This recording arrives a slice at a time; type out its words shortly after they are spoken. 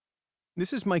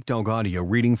This is Mike Delgadio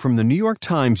reading from the New York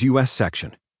Times U.S.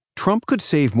 section. Trump could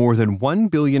save more than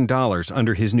 $1 billion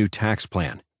under his new tax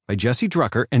plan, by Jesse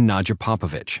Drucker and Nadja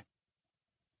Popovich.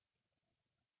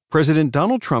 President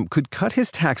Donald Trump could cut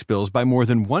his tax bills by more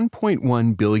than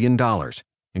 $1.1 billion,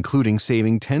 including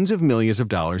saving tens of millions of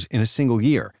dollars in a single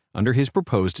year under his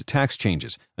proposed tax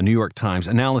changes, a New York Times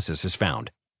analysis has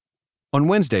found. On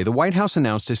Wednesday, the White House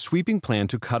announced a sweeping plan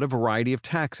to cut a variety of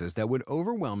taxes that would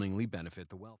overwhelmingly benefit the wealthy.